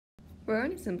We're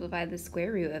going to simplify the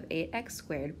square root of 8x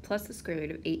squared plus the square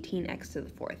root of 18x to the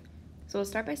fourth. So we'll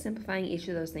start by simplifying each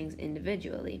of those things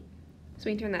individually. So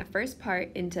we can turn that first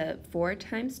part into 4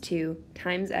 times 2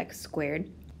 times x squared,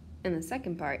 and the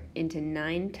second part into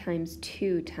 9 times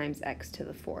 2 times x to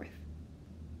the fourth.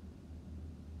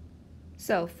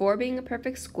 So 4 being a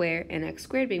perfect square and x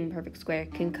squared being a perfect square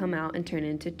can come out and turn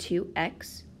into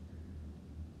 2x.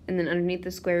 And then underneath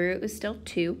the square root is still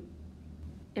 2.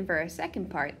 And for our second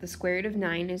part, the square root of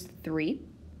 9 is 3.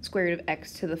 Square root of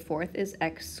x to the fourth is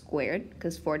x squared,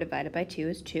 because 4 divided by 2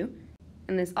 is 2.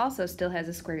 And this also still has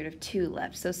a square root of 2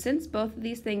 left. So since both of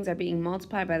these things are being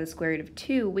multiplied by the square root of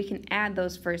 2, we can add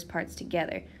those first parts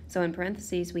together. So in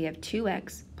parentheses, we have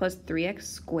 2x plus 3x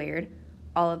squared,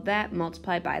 all of that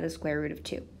multiplied by the square root of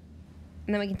 2.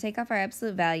 And then we can take off our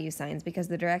absolute value signs because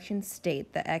the directions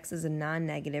state that x is a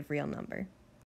non-negative real number.